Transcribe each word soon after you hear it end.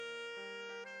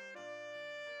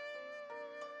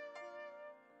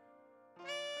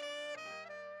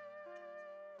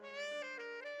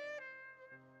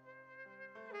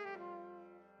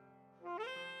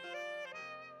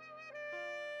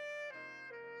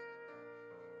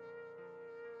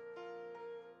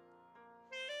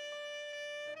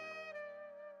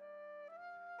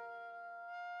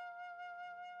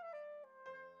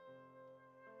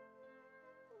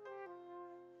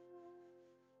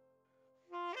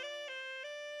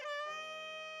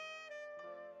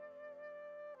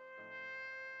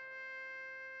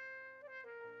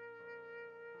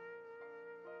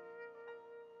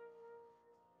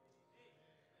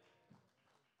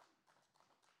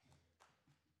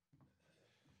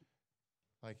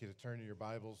like you to turn to your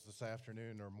Bibles this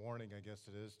afternoon or morning, I guess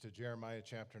it is, to Jeremiah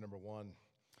chapter number 1.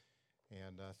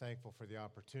 And thankful for the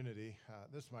opportunity.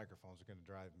 This microphone's going to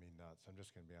drive me nuts. I'm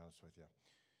just going to be honest with you.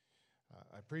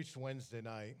 I preached Wednesday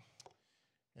night,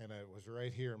 and it was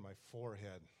right here in my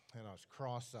forehead, and I was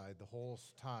cross-eyed the whole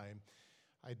time.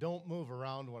 I don't move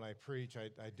around when I preach. I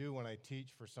do when I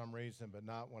teach for some reason, but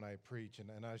not when I preach.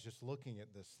 And I was just looking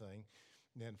at this thing.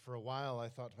 And for a while, I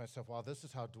thought to myself, wow, this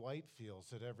is how Dwight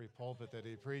feels at every pulpit that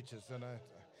he preaches. And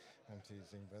I'm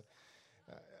teasing, but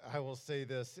I will say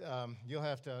this. You'll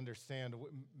have to understand,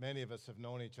 many of us have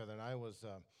known each other. And I was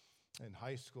in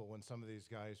high school when some of these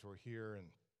guys were here,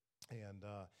 and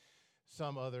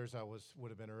some others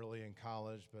would have been early in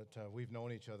college, but we've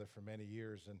known each other for many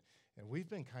years, and we've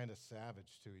been kind of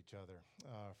savage to each other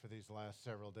for these last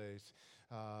several days.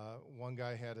 One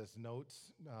guy had his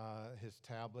notes, his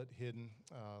tablet hidden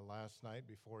last night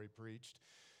before he preached.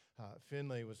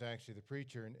 Finley was actually the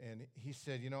preacher, and he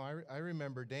said, I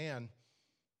remember Dan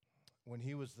when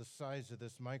he was the size of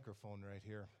this microphone right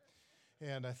here.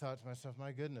 And I thought to myself,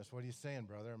 my goodness, what are you saying,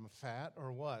 brother? Am I fat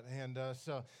or what? And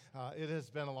so it has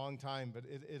been a long time, but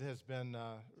it has been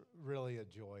really a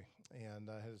joy, and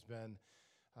has been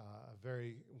a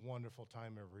very wonderful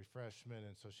time of refreshment.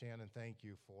 And so, Shannon, thank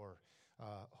you for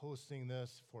hosting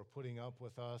this, for putting up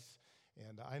with us.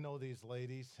 And I know these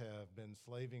ladies have been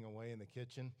slaving away in the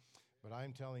kitchen, but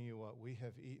I'm telling you what, we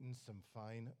have eaten some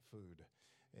fine food.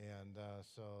 And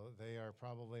so they are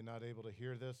probably not able to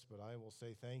hear this, but I will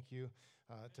say thank you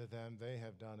to them. They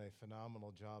have done a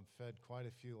phenomenal job, fed quite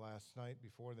a few last night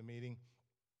before the meeting,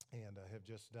 and have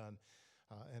just done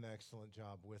an excellent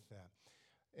job with that.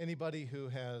 Anybody who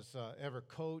has ever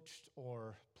coached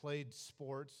or played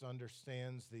sports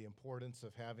understands the importance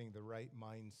of having the right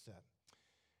mindset.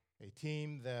 A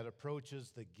team that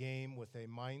approaches the game with a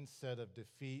mindset of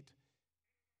defeat,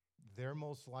 they're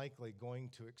most likely going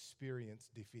to experience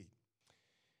defeat.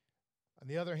 On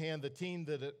the other hand, the team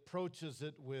that approaches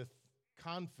it with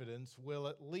confidence will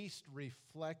at least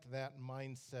reflect that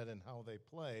mindset in how they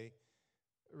play,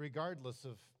 regardless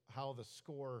of how the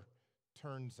score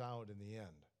turns out in the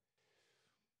end.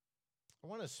 I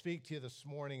want to speak to you this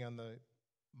morning on the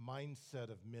mindset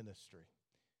of ministry.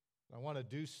 I want to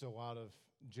do so out of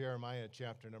Jeremiah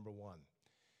chapter number 1.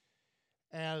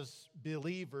 As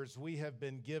believers, we have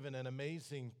been given an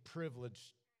amazing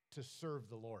privilege to serve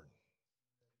the Lord.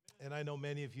 And I know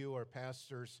many of you are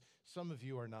pastors, some of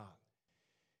you are not.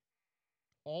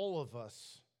 All of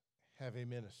us have a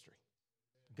ministry.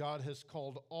 God has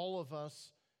called all of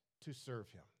us to serve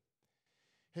Him.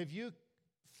 Have you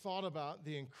thought about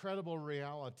the incredible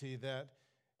reality that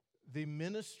the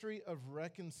ministry of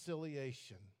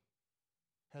reconciliation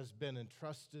has been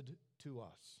entrusted to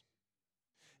us?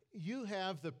 You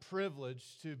have the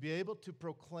privilege to be able to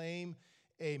proclaim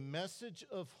a message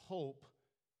of hope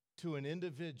to an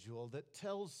individual that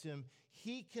tells him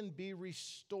he can be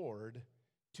restored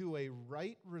to a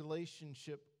right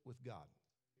relationship with God.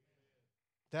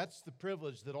 That's the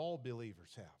privilege that all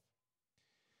believers have.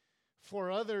 For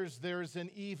others, there's an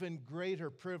even greater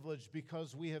privilege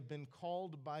because we have been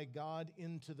called by God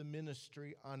into the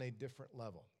ministry on a different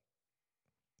level.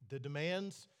 The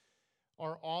demands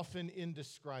are often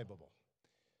indescribable.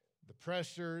 The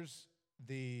pressures,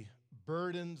 the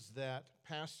burdens that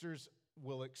pastors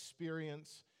will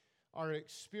experience are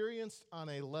experienced on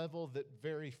a level that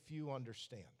very few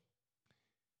understand.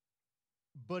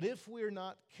 But if we're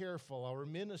not careful, our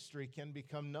ministry can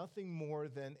become nothing more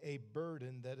than a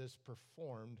burden that is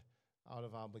performed out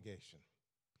of obligation.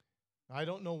 I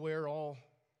don't know where all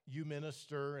you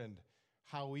minister and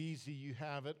how easy you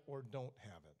have it or don't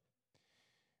have it.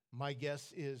 My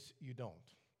guess is you don't.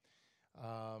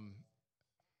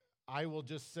 I will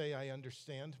just say I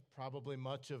understand probably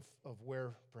much of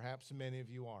where perhaps many of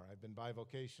you are. I've been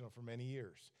bivocational for many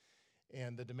years,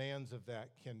 and the demands of that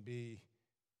can be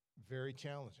very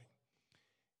challenging.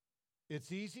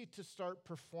 It's easy to start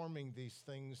performing these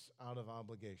things out of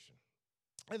obligation.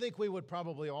 I think we would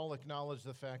probably all acknowledge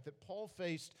the fact that Paul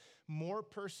faced more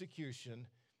persecution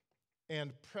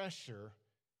and pressure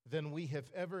than we have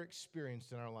ever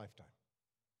experienced in our lifetime.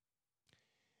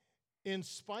 In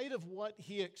spite of what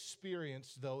he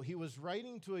experienced, though, he was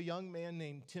writing to a young man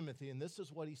named Timothy, and this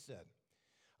is what he said: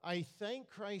 I thank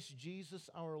Christ Jesus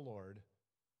our Lord,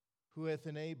 who hath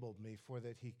enabled me, for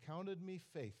that he counted me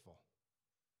faithful,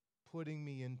 putting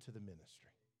me into the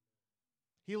ministry.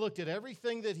 He looked at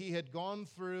everything that he had gone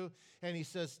through, and he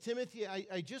says, Timothy,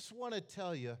 I just want to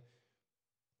tell you,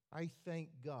 I thank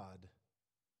God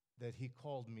that he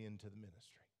called me into the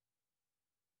ministry.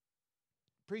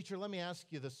 Preacher, let me ask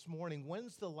you this morning,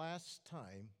 when's the last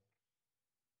time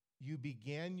you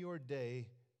began your day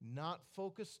not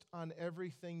focused on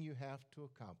everything you have to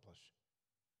accomplish,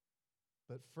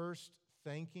 but first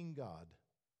thanking God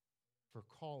for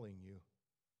calling you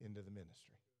into the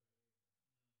ministry.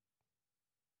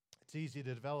 It's easy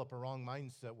to develop a wrong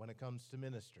mindset when it comes to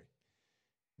ministry.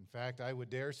 In fact, I would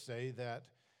dare say that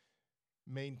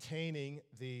maintaining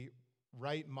the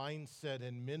right mindset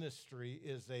in ministry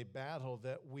is a battle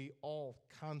that we all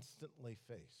constantly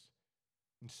face.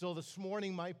 And so this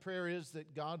morning, my prayer is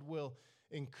that God will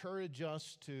encourage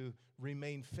us to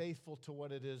remain faithful to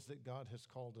what it is that God has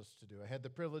called us to do. I had the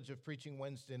privilege of preaching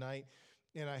Wednesday night,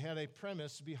 and I had a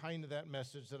premise behind that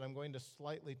message that I'm going to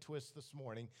slightly twist this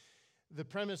morning. The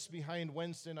premise behind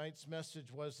Wednesday night's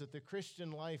message was that the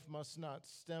Christian life must not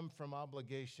stem from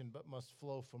obligation, but must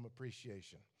flow from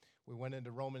appreciation. We went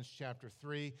into Romans chapter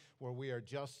 3, where we are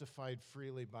justified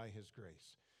freely by His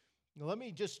grace. Now, let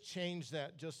me just change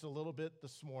that just a little bit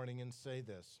this morning and say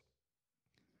this.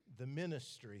 The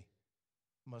ministry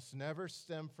must never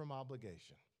stem from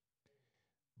obligation,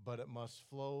 but it must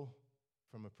flow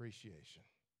from appreciation.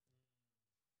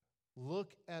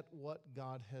 Look at what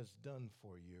God has done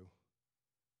for you,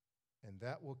 and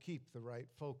that will keep the right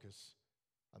focus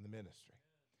on the ministry.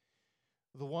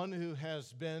 The one who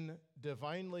has been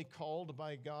divinely called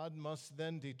by God must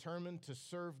then determine to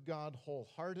serve God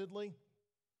wholeheartedly.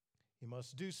 He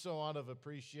must do so out of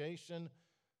appreciation,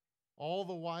 all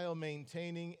the while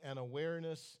maintaining an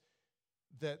awareness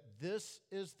that this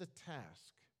is the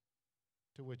task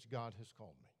to which God has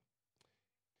called me.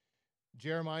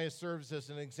 Jeremiah serves as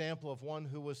an example of one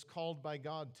who was called by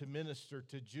God to minister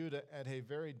to Judah at a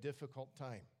very difficult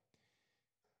time.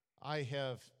 I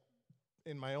have,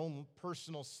 in my own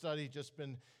personal study, just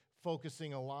been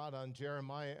focusing a lot on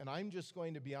Jeremiah, and I'm just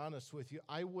going to be honest with you,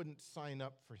 I wouldn't sign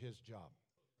up for his job.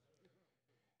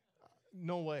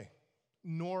 No way,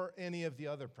 nor any of the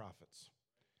other prophets.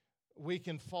 We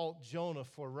can fault Jonah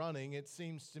for running. It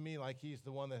seems to me like he's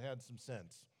the one that had some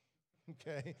sense.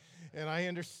 Okay, and I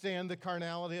understand the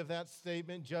carnality of that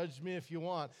statement. Judge me if you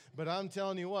want, but I'm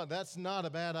telling you what, that's not a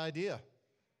bad idea.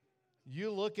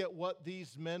 You look at what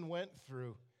these men went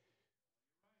through,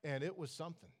 and it was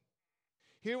something.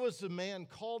 Here was a man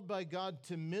called by God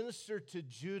to minister to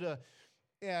Judah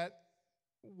at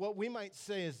what we might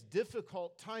say is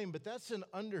difficult time, but that's an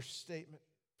understatement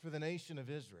for the nation of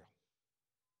Israel.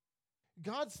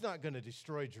 God's not going to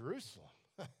destroy Jerusalem.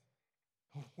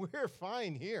 We're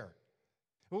fine here.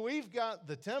 We've got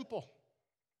the temple.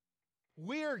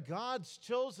 We're God's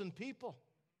chosen people.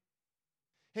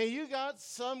 Hey, you got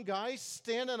some guy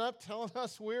standing up telling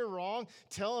us we're wrong,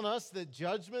 telling us that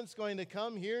judgment's going to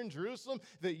come here in Jerusalem,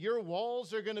 that your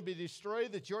walls are going to be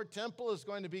destroyed, that your temple is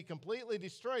going to be completely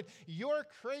destroyed. You're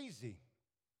crazy.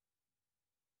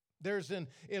 There's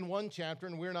in one chapter,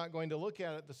 and we're not going to look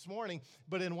at it this morning,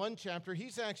 but in one chapter,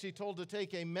 he's actually told to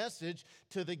take a message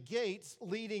to the gates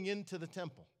leading into the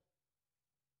temple.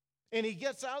 And he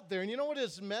gets out there, and you know what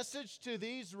his message to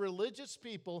these religious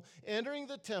people entering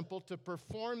the temple to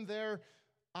perform their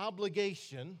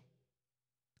obligation?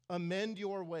 Amend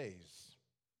your ways.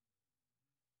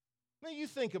 Now you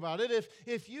think about it.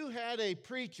 If you had a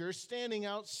preacher standing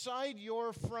outside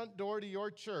your front door to your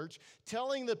church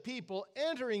telling the people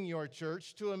entering your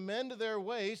church to amend their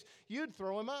ways, you'd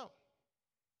throw him out.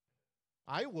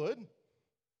 I would.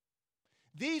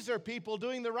 These are people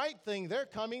doing the right thing. They're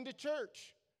coming to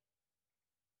church.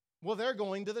 Well, they're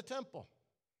going to the temple.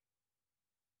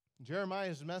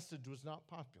 Jeremiah's message was not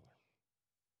popular.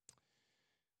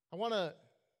 I want to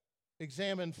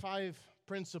examine 5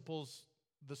 principles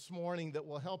this morning that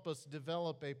will help us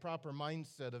develop a proper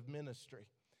mindset of ministry.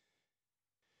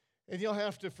 And you'll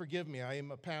have to forgive me. I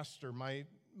am a pastor.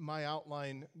 My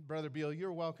outline, Brother Beal,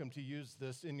 you're welcome to use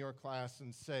this in your class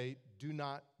and say, do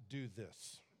not do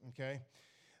this, okay?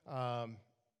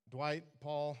 Dwight,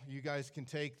 Paul, you guys can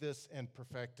take this and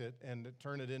perfect it and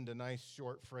turn it into nice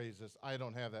short phrases. I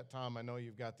don't have that. Tom, I know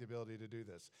you've got the ability to do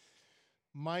this.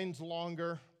 Mine's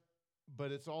longer, but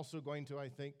it's also going to, I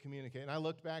think, communicate. And I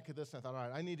looked back at this and I thought, all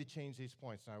right, I need to change these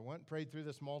points. And I went and prayed through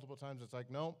this multiple times. It's like,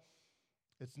 no,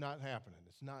 it's not happening.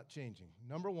 It's not changing.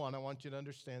 Number one, I want you to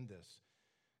understand this.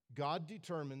 God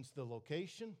determines the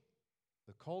location,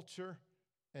 the culture,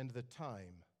 and the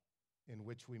time in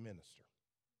which we minister.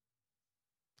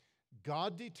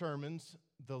 God determines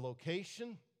the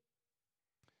location,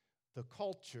 the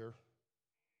culture,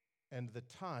 and the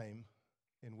time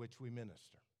in which we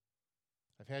minister.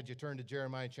 I've had you turn to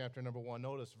Jeremiah chapter number 1.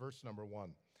 Notice verse number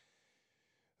 1.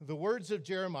 The words of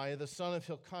Jeremiah, the son of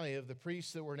Hilkiah, of the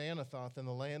priests that were in Anathoth in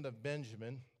the land of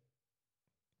Benjamin,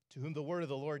 to whom the word of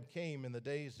the Lord came in the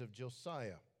days of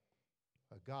Josiah,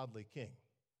 a godly king.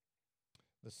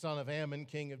 the son of Ammon,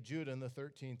 king of Judah, in the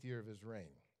 13th year of his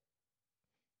reign.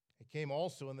 It came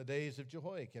also in the days of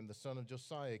Jehoiakim, the son of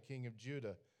Josiah, king of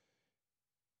Judah,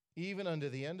 even unto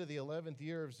the end of the 11th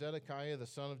year of Zedekiah, the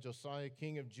son of Josiah,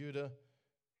 king of Judah.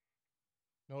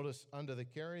 Notice, unto the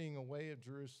carrying away of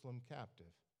Jerusalem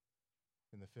captive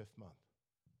in the 5th month.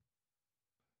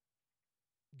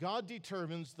 God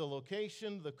determines the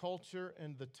location, the culture,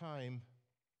 and the time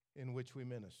in which we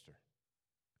minister.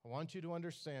 I want you to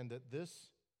understand that this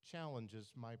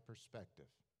challenges my perspective.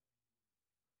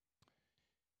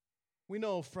 We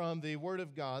know from the Word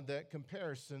of God that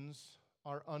comparisons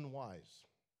are unwise.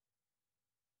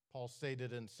 Paul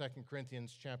stated in 2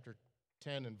 Corinthians chapter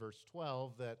 10 and verse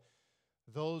 12 that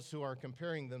those who are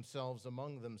comparing themselves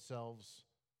among themselves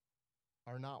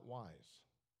are not wise.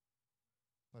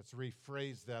 Let's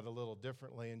rephrase that a little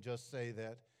differently and just say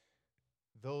that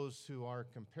those who are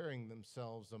comparing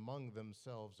themselves among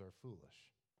themselves are foolish.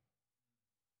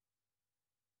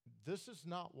 This is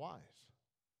not wise.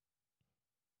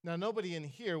 Now, nobody in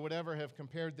here would ever have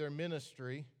compared their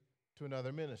ministry to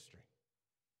another ministry.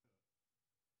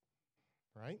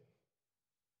 Right?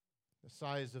 The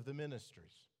size of the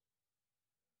ministries.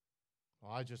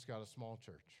 Well, I just got a small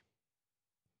church.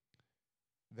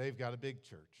 They've got a big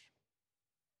church.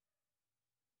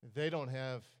 They don't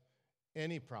have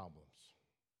any problems.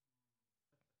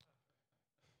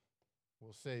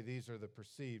 We'll say these are the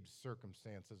perceived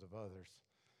circumstances of others.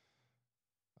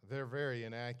 They're very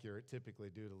inaccurate, typically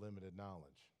due to limited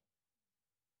knowledge.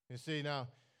 You see, now,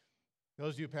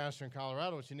 those of you pastor in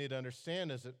Colorado, what you need to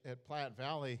understand is that at Platte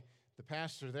Valley, the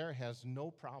pastor there has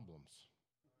no problems.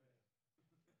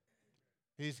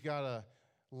 He's got a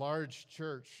large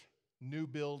church, new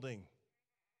building.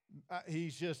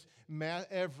 He's just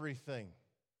everything.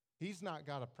 He's not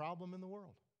got a problem in the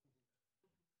world.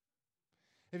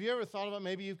 Have you ever thought about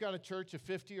maybe you've got a church of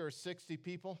 50 or 60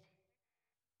 people?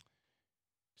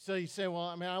 So you say,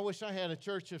 well, I wish I had a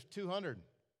church of 200.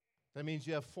 That means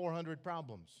you have 400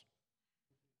 problems.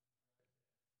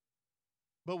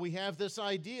 But we have this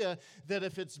idea that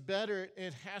if it's better,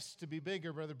 it has to be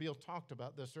bigger. Brother Beal talked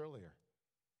about this earlier.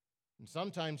 And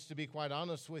sometimes, to be quite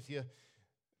honest with you,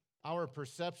 our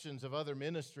perceptions of other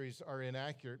ministries are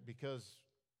inaccurate because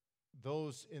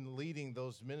those in leading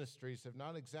those ministries have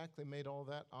not exactly made all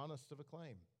that honest of a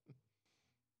claim.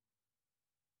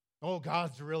 Oh,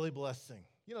 God's really blessing.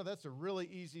 You know, that's a really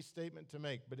easy statement to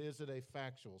make, but is it a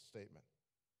factual statement?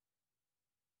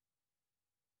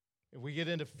 If we get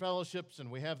into fellowships and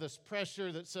we have this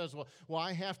pressure that says, well,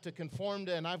 I have to conform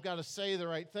to, and I've got to say the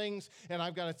right things, and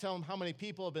I've got to tell them how many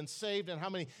people have been saved, and how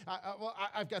many,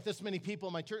 I've got this many people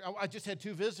in my church. I just had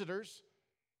 2 visitors.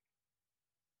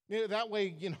 You know, that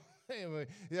way,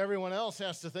 everyone else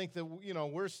has to think that,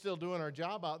 we're still doing our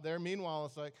job out there. Meanwhile,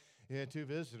 it's like, you had 2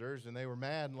 visitors, and they were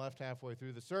mad and left halfway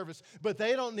through the service. But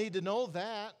they don't need to know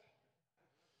that.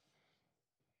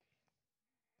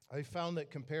 I found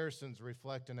that comparisons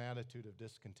reflect an attitude of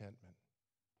discontentment.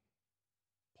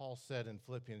 Paul said in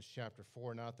Philippians chapter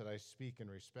 4, not that I speak in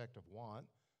respect of want,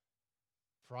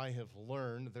 for I have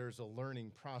learned, there's a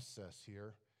learning process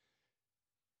here,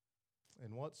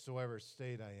 in whatsoever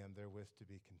state I am therewith to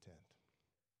be content.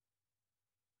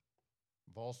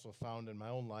 I've also found in my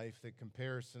own life that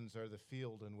comparisons are the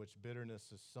field in which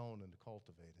bitterness is sown and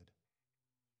cultivated.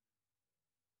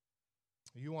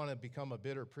 You want to become a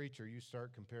bitter preacher, you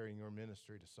start comparing your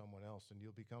ministry to someone else, and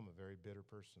you'll become a very bitter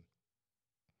person.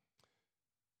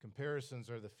 Comparisons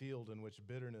are the field in which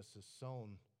bitterness is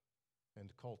sown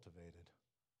and cultivated.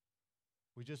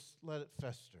 We just let it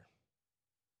fester,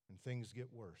 and things get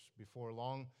worse. Before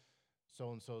long,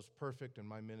 so-and-so's perfect, and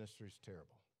my ministry's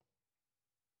terrible.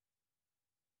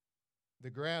 The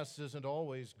grass isn't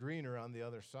always greener on the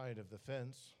other side of the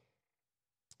fence.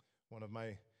 One of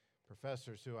my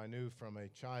professors who I knew from a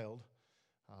child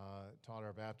taught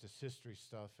our Baptist history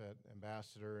stuff at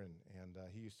Ambassador, and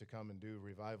he used to come and do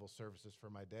revival services for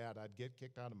my dad. I'd get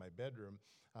kicked out of my bedroom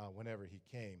whenever he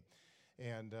came.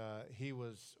 And he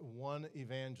was one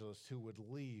evangelist who would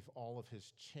leave all of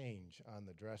his change on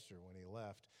the dresser when he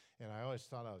left, and I always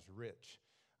thought I was rich.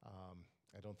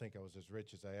 I don't think I was as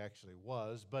rich as I actually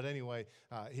was. But anyway,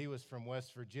 he was from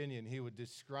West Virginia, and he would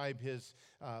describe his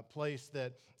place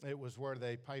that it was where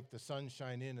they piped the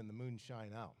sunshine in and the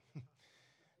moonshine out.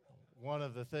 One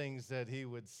of the things that he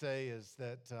would say is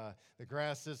that the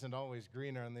grass isn't always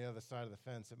greener on the other side of the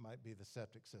fence. It might be the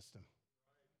septic system.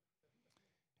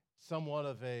 Somewhat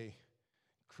of a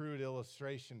crude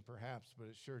illustration, perhaps, but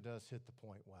it sure does hit the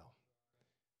point well.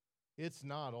 It's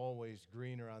not always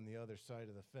greener on the other side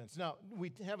of the fence. Now,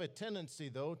 we have a tendency,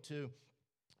 though, to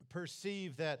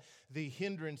perceive that the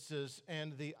hindrances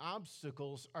and the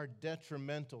obstacles are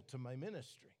detrimental to my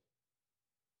ministry.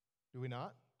 Do we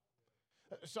not?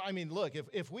 So, I mean, look,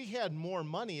 if we had more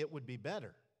money, it would be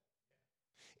better.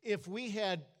 If we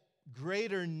had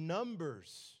greater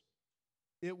numbers,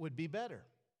 it would be better.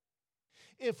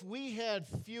 If we had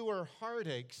fewer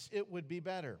heartaches, it would be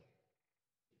better.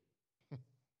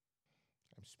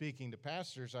 I'm speaking to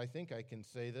pastors. I think I can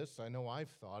say this. I know I've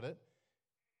thought it.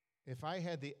 If I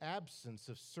had the absence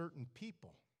of certain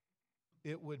people,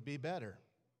 it would be better.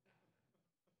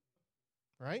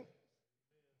 Right?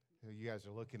 You guys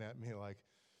are looking at me like,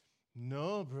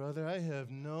 no, brother, I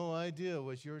have no idea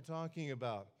what you're talking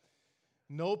about.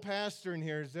 No pastor in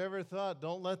here has ever thought,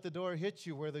 don't let the door hit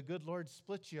you where the good Lord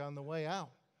splits you on the way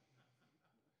out.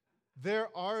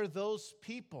 There are those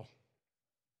people.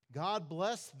 God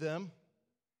bless them.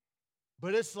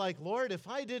 But it's like, Lord, if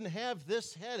I didn't have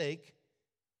this headache,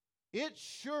 it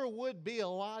sure would be a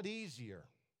lot easier.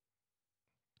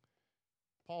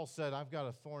 Paul said, I've got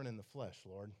a thorn in the flesh,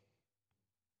 Lord,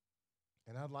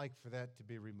 and I'd like for that to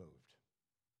be removed.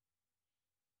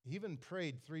 He even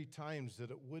prayed 3 times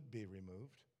that it would be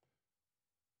removed.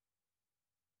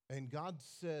 And God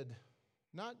said,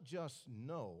 not just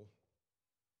no,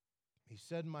 He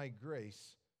said, my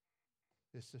grace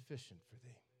is sufficient for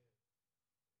thee.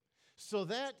 So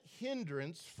that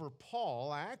hindrance for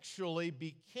Paul actually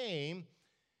became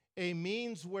a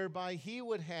means whereby he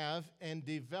would have and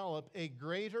develop a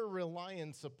greater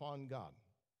reliance upon God.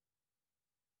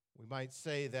 We might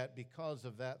say that because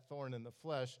of that thorn in the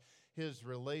flesh, his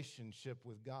relationship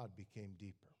with God became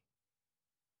deeper.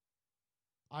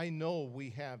 I know we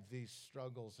have these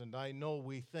struggles, and I know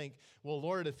we think, well,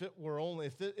 Lord, if it were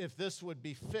only, if this would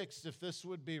be fixed, if this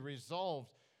would be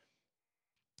resolved.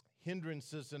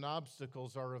 Hindrances and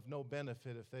obstacles are of no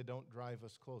benefit if they don't drive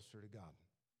us closer to God.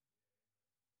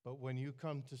 But when you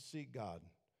come to seek God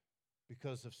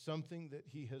because of something that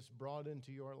He has brought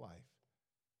into your life,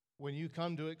 when you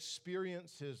come to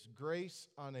experience His grace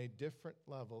on a different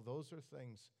level, those are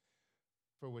things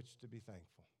for which to be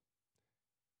thankful.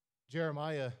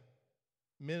 Jeremiah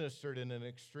ministered in an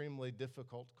extremely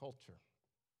difficult culture.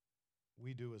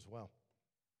 We do as well.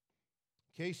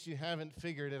 In case you haven't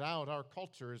figured it out, our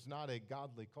culture is not a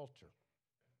godly culture.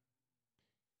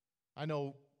 I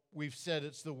know we've said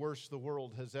it's the worst the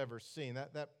world has ever seen.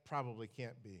 That probably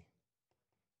can't be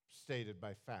stated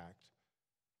by fact.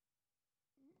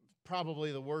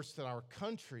 Probably the worst that our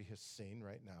country has seen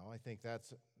right now. I think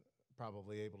that's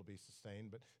probably able to be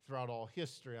sustained, but throughout all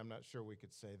history, I'm not sure we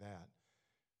could say that.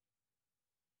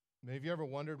 Have you ever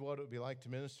wondered what it would be like to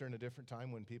minister in a different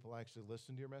time when people actually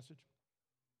listen to your message?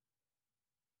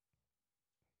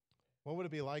 What would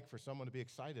it be like for someone to be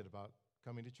excited about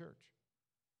coming to church?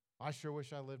 I sure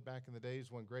wish I lived back in the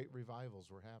days when great revivals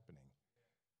were happening.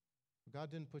 God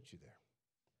didn't put you there.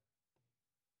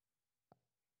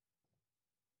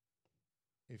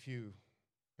 If you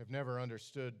have never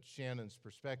understood Shannon's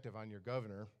perspective on your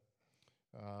governor,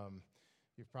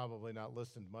 you've probably not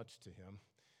listened much to him.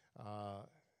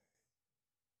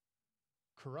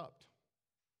 Corrupt,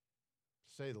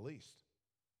 to say the least.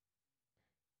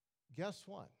 Guess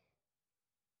what?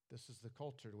 This is the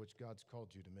culture to which God's called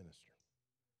you to minister.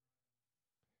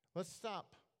 Let's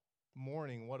stop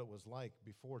mourning what it was like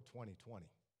before 2020.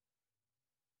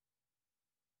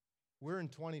 We're in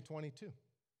 2022.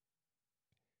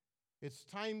 It's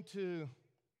time to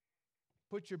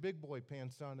put your big boy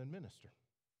pants on and minister.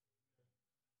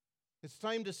 It's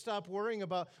time to stop worrying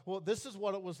about, well, this is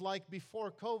what it was like before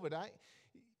COVID.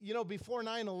 Before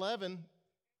 9/11,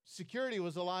 security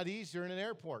was a lot easier in an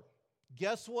airport.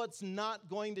 Guess what's not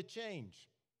going to change?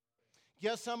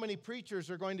 Guess how many preachers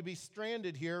are going to be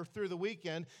stranded here through the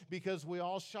weekend because we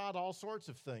all shot all sorts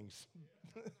of things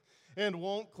and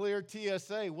won't clear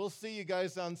TSA. We'll see you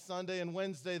guys on Sunday and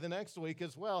Wednesday the next week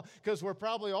as well, because we're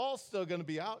probably all still going to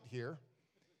be out here.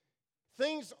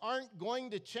 Things aren't going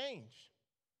to change.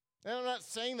 And I'm not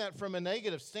saying that from a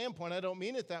negative standpoint. I don't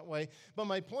mean it that way. But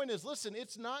my point is, listen,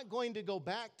 it's not going to go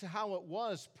back to how it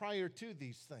was prior to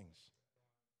these things.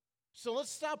 So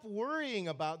let's stop worrying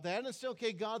about that and say,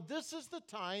 okay, God, this is the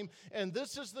time and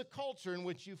this is the culture in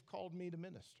which you've called me to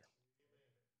minister.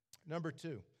 Number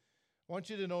 2, I want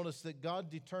you to notice that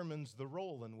God determines the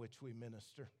role in which we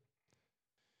minister.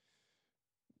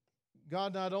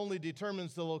 God not only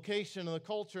determines the location and the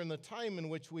culture and the time in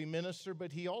which we minister,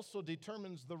 but He also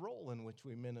determines the role in which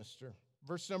we minister.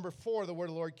 Verse number 4, the word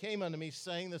of the Lord came unto me,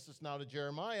 saying, this is now to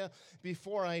Jeremiah,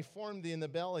 before I formed thee in the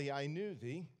belly, I knew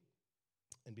thee.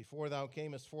 And before thou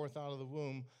camest forth out of the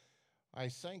womb, I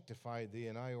sanctified thee,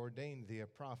 and I ordained thee a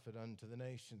prophet unto the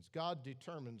nations. God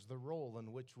determines the role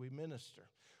in which we minister.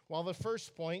 While the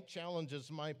first point challenges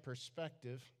my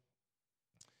perspective,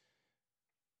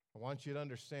 I want you to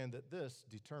understand that this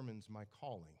determines my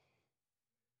calling.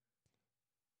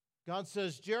 God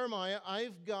says, Jeremiah,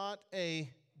 I've got a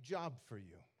job for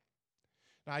you.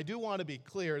 Now, I do want to be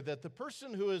clear that the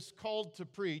person who is called to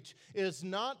preach is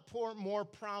not more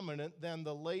prominent than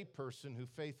the lay person who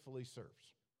faithfully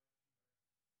serves.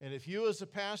 And if you as a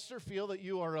pastor feel that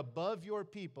you are above your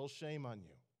people, shame on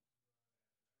you.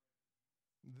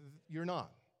 You're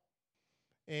not.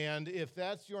 And if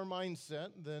that's your mindset,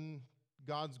 then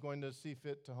God's going to see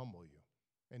fit to humble you,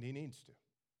 and He needs to.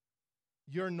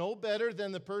 You're no better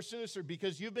than the person who serves,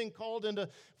 because you've been called into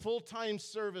full-time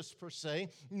service per se.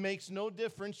 It makes no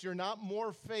difference. You're not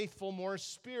more faithful, more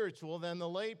spiritual than the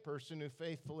lay person who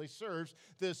faithfully serves.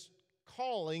 This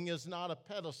calling is not a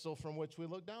pedestal from which we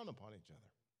look down upon each other.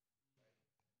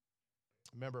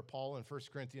 Remember Paul in 1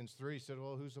 Corinthians 3 said,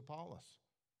 well, who's Apollos?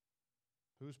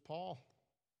 Who's Paul?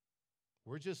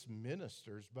 We're just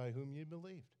ministers by whom you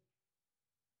believed.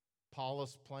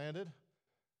 I've planted,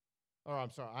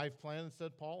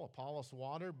 said Paul, Apollos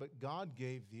watered, but God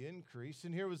gave the increase.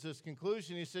 And here was this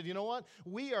conclusion. He said, you know what?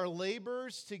 We are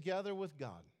laborers together with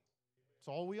God. That's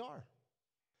all we are.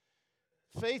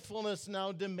 Faithfulness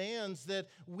now demands that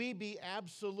we be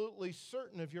absolutely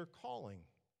certain of your calling.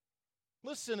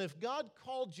 Listen, if God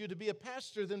called you to be a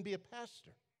pastor, then be a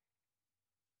pastor.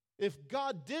 If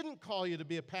God didn't call you to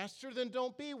be a pastor, then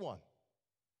don't be one.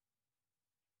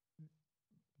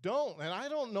 Don't. And I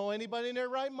don't know anybody in their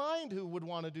right mind who would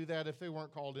want to do that if they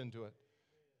weren't called into it.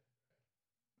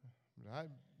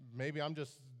 Maybe I'm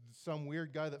just some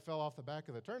weird guy that fell off the back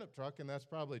of the turnip truck, and that's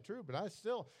probably true, but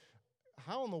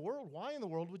why in the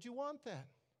world would you want that?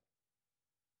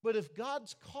 But if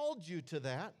God's called you to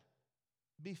that,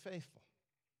 be faithful.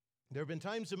 There have been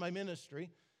times in my ministry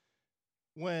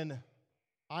when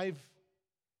I've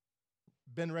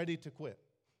been ready to quit,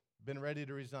 been ready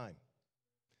to resign.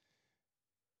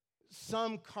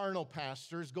 Some carnal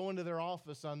pastors go into their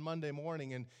office on Monday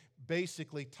morning and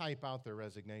basically type out their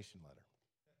resignation letter,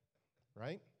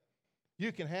 right?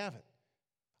 You can have it.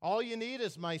 All you need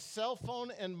is my cell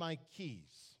phone and my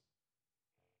keys.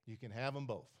 You can have them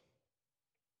both.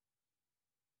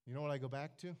 You know what I go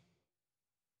back to?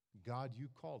 God, you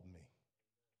called me.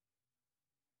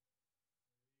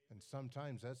 And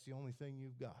sometimes that's the only thing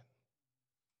you've got.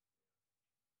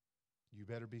 You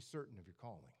better be certain of your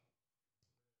calling.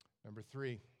 Number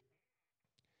 3,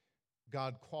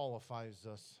 God qualifies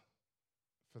us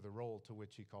for the role to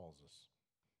which He calls us.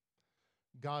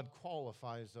 God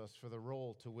qualifies us for the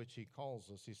role to which He calls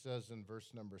us. He says in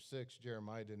verse number 6,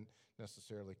 Jeremiah didn't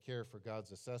necessarily care for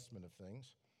God's assessment of things.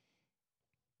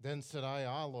 Then said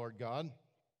I, Lord God,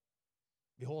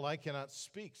 behold, I cannot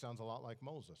speak. Sounds a lot like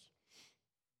Moses.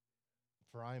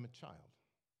 For I am a child.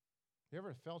 You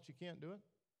ever felt you can't do it?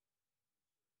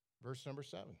 Verse number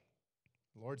 7.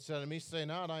 The Lord said to me, say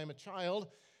not, I am a child,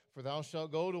 for thou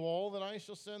shalt go to all that I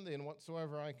shall send thee, and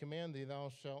whatsoever I command thee,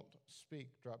 thou shalt speak.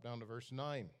 Drop down to verse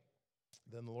 9.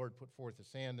 Then the Lord put forth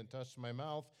his hand and touched my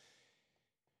mouth.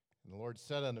 And the Lord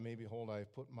said unto me, behold, I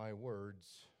have put my words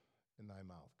in thy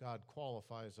mouth. God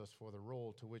qualifies us for the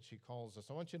role to which He calls us.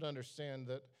 I want you to understand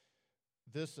that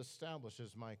this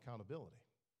establishes my accountability.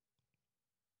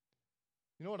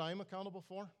 You know what I'm accountable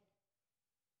for?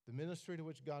 The ministry to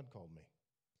which God called me.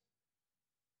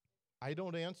 I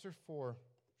don't answer for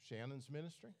Shannon's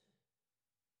ministry.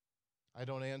 I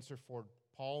don't answer for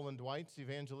Paul and Dwight's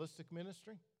evangelistic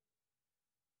ministry.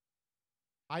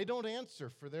 I don't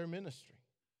answer for their ministry.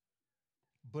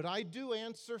 But I do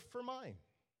answer for mine.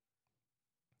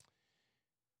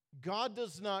 God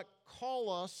does not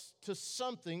call us to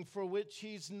something for which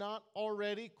He's not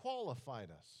already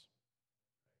qualified us.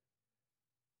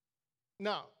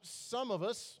 Now, some of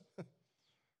us,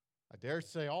 I dare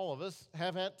say all of us,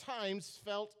 have at times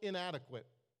felt inadequate.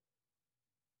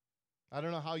 I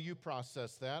don't know how you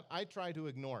process that. I try to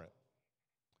ignore it.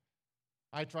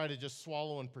 I try to just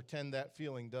swallow and pretend that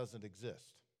feeling doesn't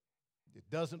exist. It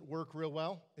doesn't work real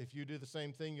well. If you do the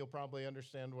same thing, you'll probably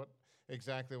understand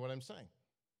exactly what I'm saying.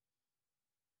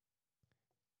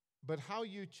 But how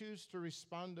you choose to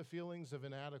respond to feelings of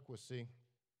inadequacy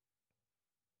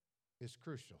is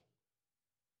crucial.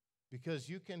 Because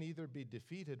you can either be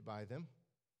defeated by them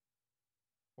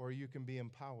or you can be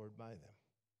empowered by them.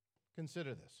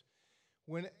 Consider this.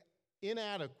 When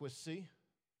inadequacy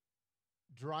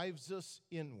drives us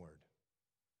inward,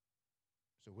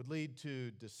 so it would lead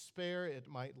to despair, it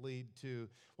might lead to,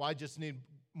 I just need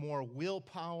more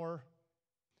willpower.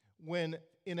 When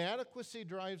inadequacy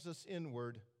drives us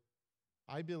inward,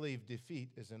 I believe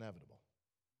defeat is inevitable.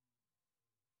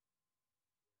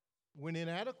 When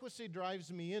inadequacy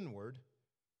drives me inward,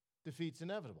 defeat's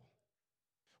inevitable.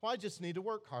 Well, I just need to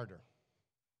work harder.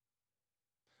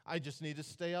 I just need to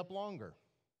stay up longer.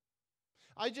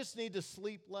 I just need to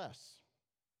sleep less.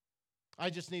 I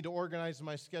just need to organize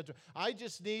my schedule. I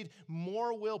just need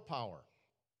more willpower.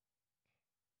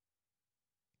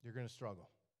 You're going to struggle.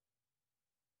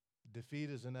 Defeat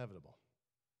is inevitable.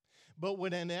 But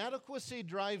when inadequacy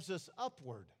drives us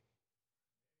upward,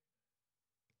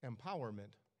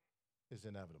 empowerment is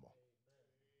inevitable.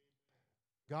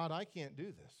 God, I can't do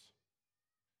this,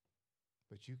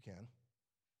 but you can.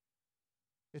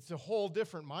 It's a whole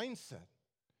different mindset.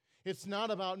 It's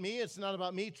not about me. It's not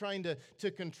about me trying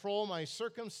to control my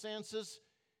circumstances.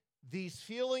 These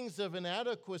feelings of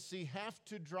inadequacy have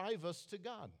to drive us to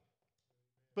God.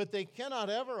 But they cannot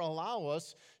ever allow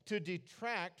us to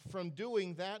detract from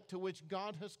doing that to which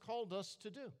God has called us to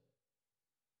do.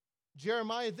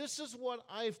 Jeremiah, this is what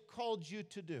I've called you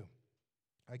to do.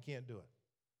 I can't do it.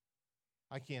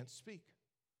 I can't speak.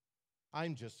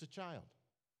 I'm just a child.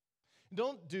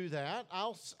 Don't do that.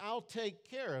 I'll take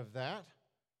care of that.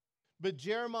 But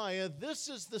Jeremiah, this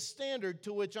is the standard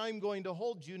to which I'm going to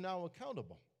hold you now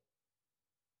accountable.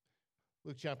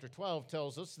 Luke chapter 12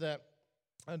 tells us that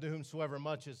unto whomsoever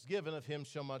much is given, of him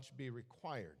shall much be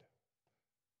required.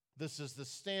 This is the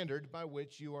standard by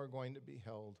which you are going to be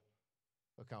held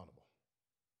accountable.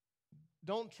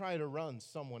 Don't try to run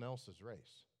someone else's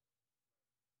race.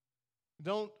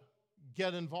 Don't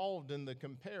get involved in the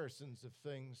comparisons of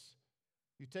things.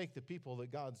 You take the people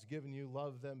that God's given you,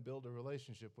 love them, build a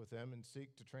relationship with them, and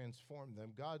seek to transform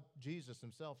them. Jesus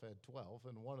himself had 12,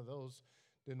 and one of those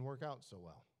didn't work out so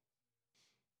well.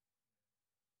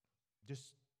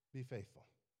 Just be faithful.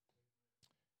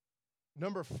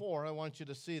 Number 4, I want you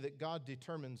to see that God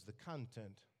determines the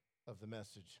content of the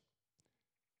message.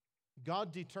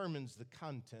 God determines the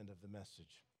content of the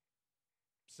message.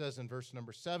 It says in verse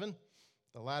number 7,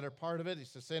 the latter part of it, he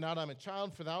says, "Say not, I'm a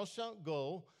child, for thou shalt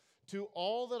go to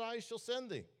all that I shall send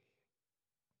thee.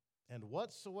 And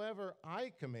whatsoever I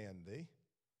command thee,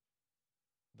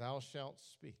 thou shalt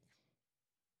speak."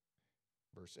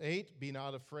 Verse 8, "Be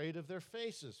not afraid of their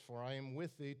faces, for I am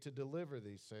with thee to deliver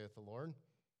thee, saith the Lord."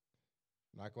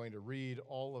 I'm not going to read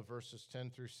all of verses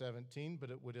 10 through 17, but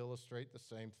it would illustrate the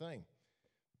same thing.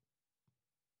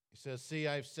 He says, "See,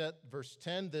 I've set," verse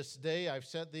 10, "this day I've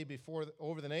set thee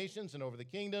over the nations and over the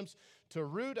kingdoms, to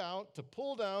root out, to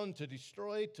pull down, to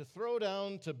destroy, to throw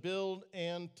down, to build,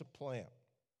 and to plant."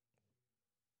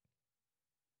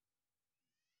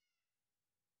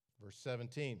 Verse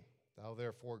 17, "Thou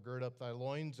therefore gird up thy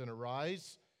loins and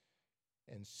arise,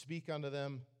 and speak unto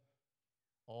them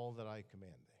all that I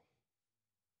command thee."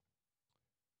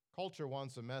 Culture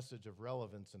wants a message of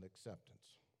relevance and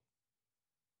acceptance.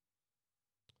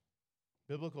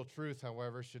 Biblical truth,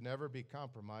 however, should never be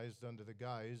compromised under the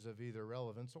guise of either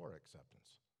relevance or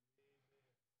acceptance.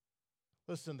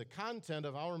 Listen, the content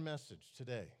of our message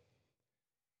today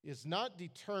is not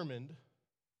determined,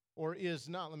 or is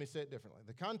not, let me say it differently.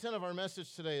 The content of our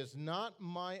message today is not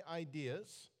my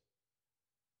ideas,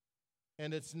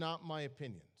 and it's not my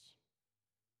opinions.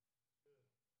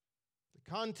 The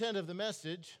content of the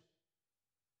message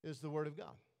is the Word of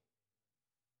God.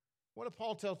 What did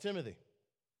Paul tell Timothy?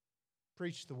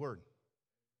 Preach the Word.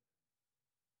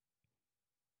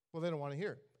 Well, they don't want to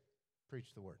hear it.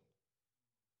 Preach the Word.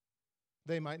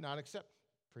 They might not accept.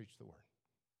 Preach the Word.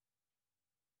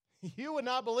 You would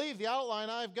not believe the outline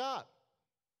I've got.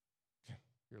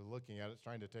 You're looking at it,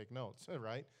 trying to take notes,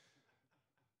 right?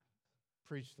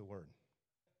 Preach the Word.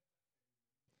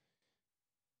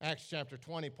 Acts chapter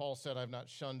 20, Paul said, "I've not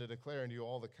shunned to declare unto you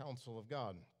all the counsel of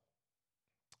God."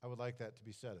 I would like that to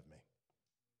be said of me.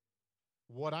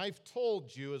 What I've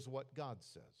told you is what God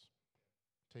says.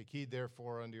 "Take heed,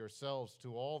 therefore, unto yourselves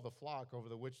to all the flock over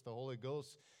the which the Holy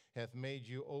Ghost hath made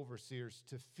you overseers,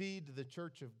 to feed the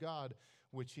church of God,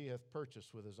 which he hath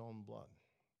purchased with his own blood."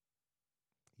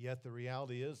 Yet the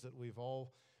reality is that we've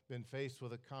all been faced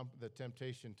with the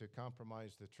temptation to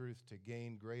compromise the truth to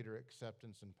gain greater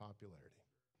acceptance and popularity.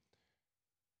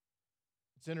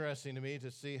 It's interesting to me to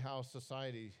see how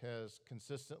society has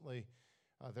consistently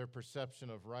their perception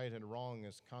of right and wrong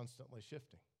is constantly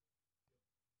shifting.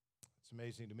 It's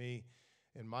amazing to me,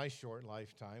 in my short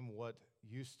lifetime, what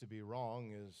used to be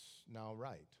wrong is now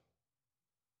right.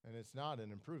 And it's not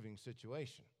an improving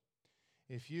situation.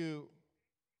 If you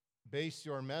base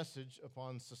your message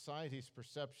upon society's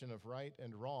perception of right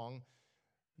and wrong,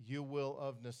 you will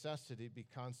of necessity be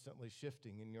constantly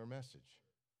shifting in your message.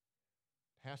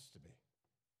 It has to be.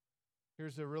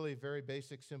 Here's a really very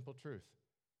basic, simple truth.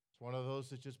 It's one of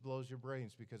those that just blows your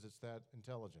brains because it's that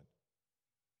intelligent.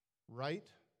 Right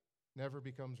never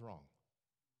becomes wrong,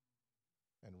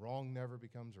 and wrong never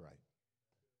becomes right.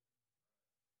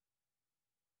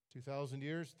 2,000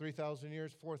 years, 3,000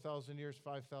 years, 4,000 years,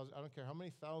 5,000, I don't care how many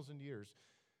thousand years,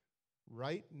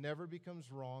 right never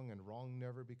becomes wrong and wrong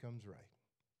never becomes right.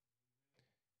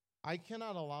 I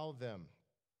cannot allow them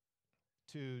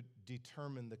to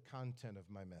determine the content of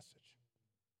my message.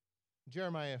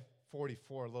 Jeremiah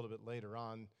 44, a little bit later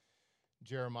on,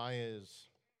 Jeremiah is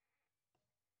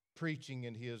preaching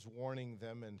and he is warning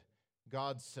them, and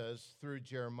God says through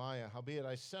Jeremiah, "Howbeit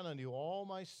I sent unto you all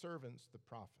my servants, the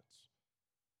prophets,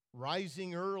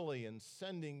 rising early and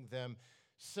sending them,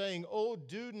 saying, Oh,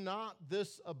 do not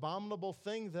this abominable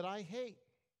thing that I hate.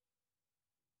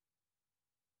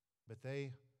 But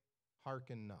they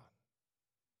hearken not."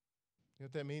 You know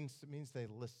what that means? It means they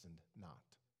listened not.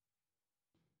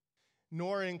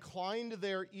 Nor inclined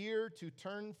their ear to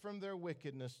turn from their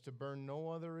wickedness, to burn no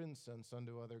other incense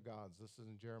unto other gods. This is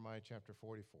in Jeremiah chapter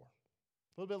 44. A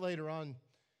little bit later on,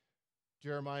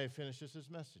 Jeremiah finishes his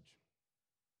message.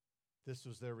 This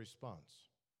was their response.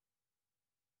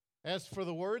 "As for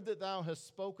the word that thou hast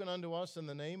spoken unto us in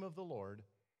the name of the Lord,"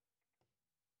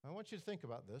 I want you to think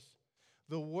about this.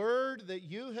 "The word that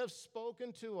you have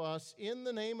spoken to us in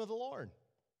the name of the Lord,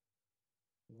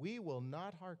 we will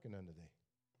not hearken unto thee."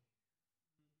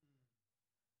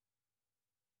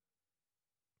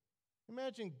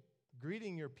 Imagine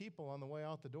greeting your people on the way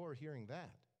out the door hearing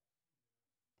that.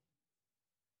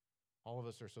 All of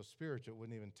us are so spiritual, it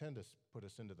wouldn't even tend to put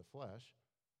us into the flesh.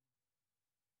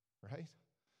 Right?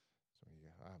 So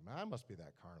I must be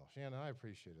that carnal. Shannon, I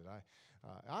appreciate it.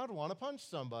 I'd want to punch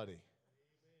somebody.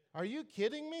 Amen. Are you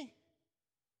kidding me?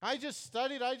 I just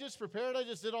studied, I just prepared, I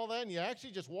just did all that, and you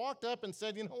actually just walked up and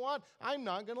said, "You know what? I'm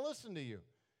not going to listen to you."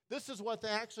 This is what they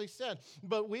actually said.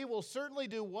 "But we will certainly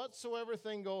do whatsoever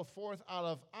thing goeth forth out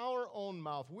of our own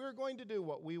mouth." We're going to do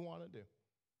what we want to do.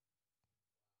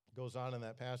 It goes on in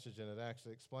that passage, and it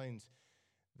actually explains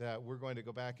that we're going to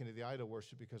go back into the idol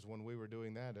worship because when we were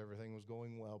doing that, everything was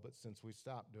going well. But since we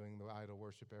stopped doing the idol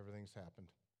worship, everything's happened.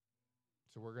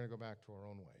 So we're going to go back to our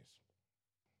own ways.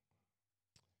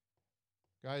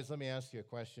 Guys, let me ask you a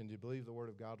question. Do you believe the Word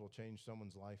of God will change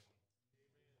someone's life?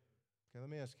 Okay, let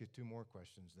me ask you two more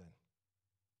questions then.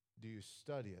 Do you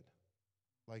study it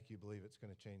like you believe it's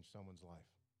going to change someone's life?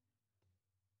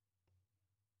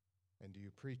 And do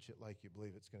you preach it like you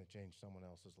believe it's going to change someone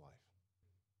else's life?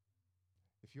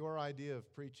 If your idea of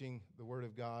preaching the Word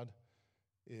of God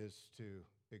is to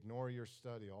ignore your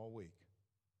study all week,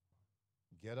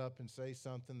 get up and say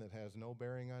something that has no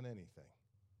bearing on anything,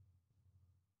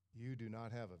 you do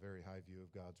not have a very high view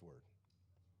of God's Word.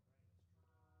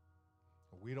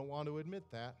 We don't want to admit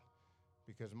that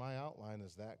because my outline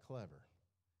is that clever.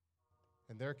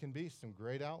 And there can be some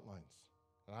great outlines.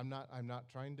 And I'm not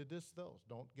trying to diss those.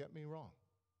 Don't get me wrong.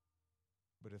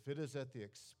 But if it is at the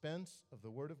expense of the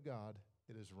Word of God,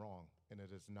 it is wrong, and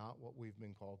it is not what we've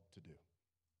been called to do.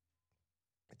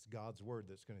 It's God's Word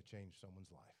that's going to change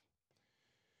someone's life.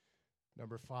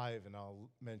 Number 5, and I'll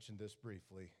mention this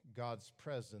briefly, God's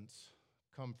presence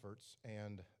comforts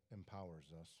and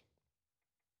empowers us.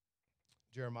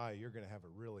 Jeremiah, you're going to have a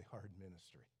really hard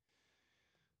ministry.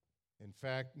 In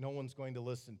fact, no one's going to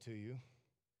listen to you.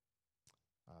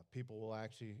 People will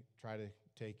actually try to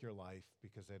take your life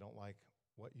because they don't like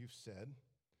what you've said.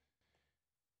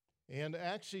 And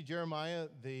actually, Jeremiah,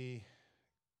 the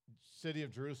city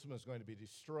of Jerusalem is going to be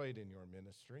destroyed in your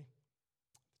ministry.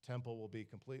 The temple will be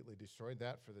completely destroyed.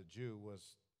 That for the Jew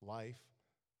was life.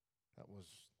 That was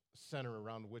the center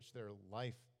around which their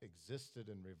life existed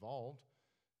and revolved.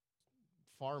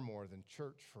 Far more than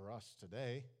church for us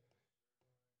today.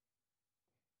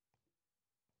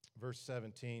 Verse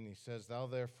 17, he says, "Thou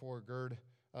therefore gird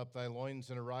up thy loins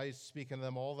and arise, speak unto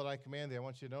them all that I command thee." I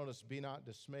want you to notice, "Be not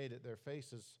dismayed at their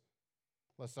faces,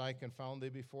 lest I confound thee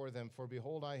before them. For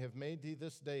behold, I have made thee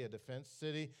this day a defense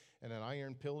city, and an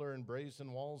iron pillar and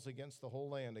brazen walls against the whole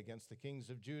land, against the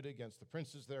kings of Judah, against the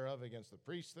princes thereof, against the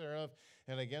priests thereof,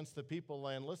 and against the people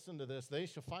land." Listen to this. "They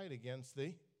shall fight against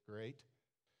thee, great,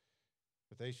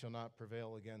 but they shall not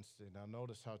prevail against thee." Now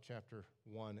notice how chapter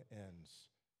 1 ends.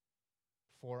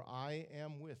 "For I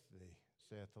am with thee,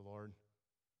 saith the Lord,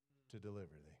 to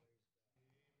deliver thee."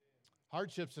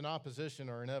 Hardships and opposition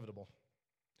are inevitable.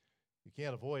 You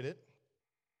can't avoid it.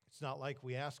 It's not like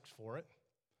we asked for it,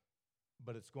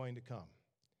 but it's going to come.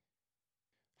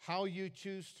 How you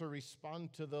choose to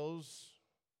respond to those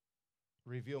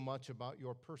reveal much about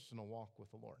your personal walk with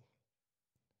the Lord.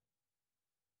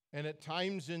 And at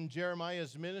times in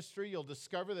Jeremiah's ministry, you'll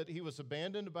discover that he was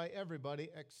abandoned by everybody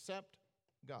except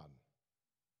God.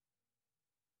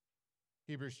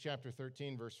 Hebrews chapter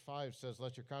 13, verse 5 says,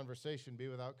 let your conversation be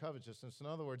without covetousness. In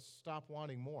other words, stop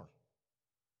wanting more.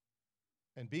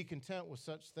 And be content with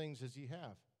such things as ye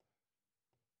have.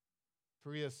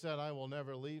 For he has said, I will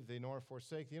never leave thee nor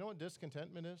forsake thee. You know what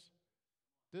discontentment is?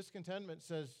 Discontentment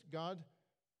says, God,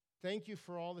 thank you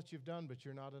for all that you've done, but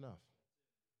you're not enough.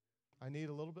 I need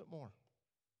a little bit more.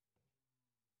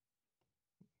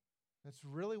 That's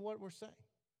really what we're saying.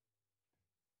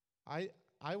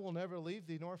 I will never leave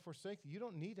thee nor forsake thee. You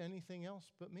don't need anything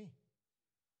else but me.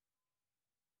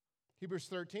 Hebrews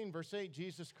 13, verse 8,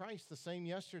 Jesus Christ, the same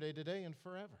yesterday, today, and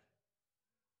forever.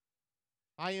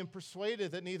 I am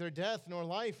persuaded that neither death, nor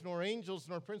life, nor angels,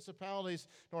 nor principalities,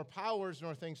 nor powers,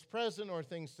 nor things present, nor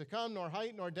things to come, nor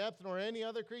height, nor depth, nor any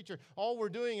other creature. All we're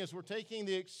doing is we're taking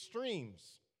the extremes.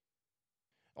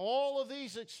 All of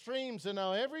these extremes, and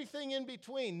now everything in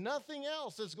between, nothing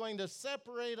else is going to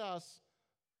separate us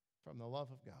from the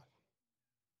love of God.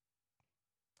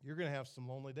 You're going to have some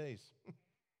lonely days. You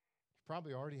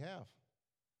probably already have.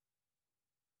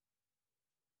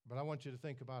 But I want you to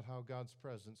think about how God's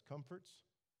presence comforts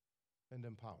and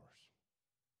empowers.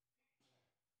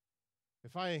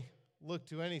 If I look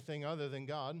to anything other than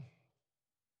God,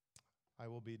 I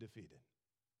will be defeated.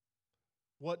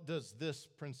 What does this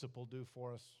principle do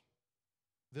for us?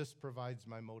 This provides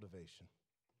my motivation.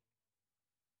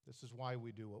 This is why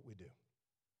we do what we do.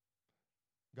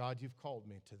 God, you've called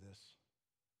me to this.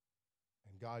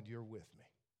 And God, you're with me.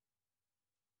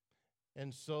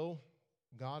 And so,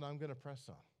 God, I'm going to press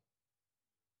on.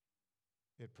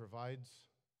 It provides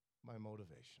my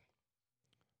motivation.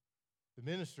 The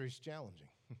ministry is challenging.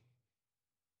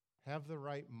 Have the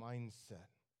right mindset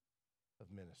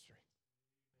of ministry.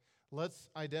 Let's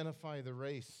identify the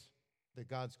race that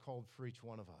God's called for each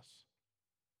one of us.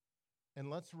 And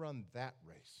let's run that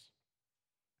race.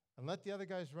 And let the other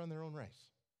guys run their own race.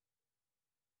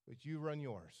 But you run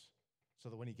yours, so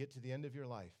that when you get to the end of your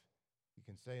life, you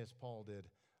can say as Paul did,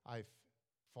 I've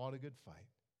fought a good fight.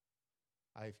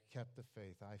 I've kept the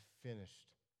faith. I've finished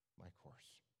my course.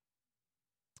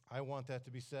 I want that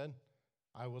to be said.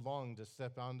 I would long to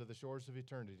step onto the shores of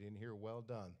eternity and hear, well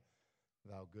done,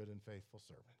 thou good and faithful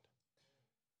servant.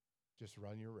 Just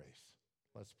run your race.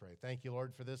 Let's pray. Thank you,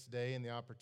 Lord, for this day and the opportunity.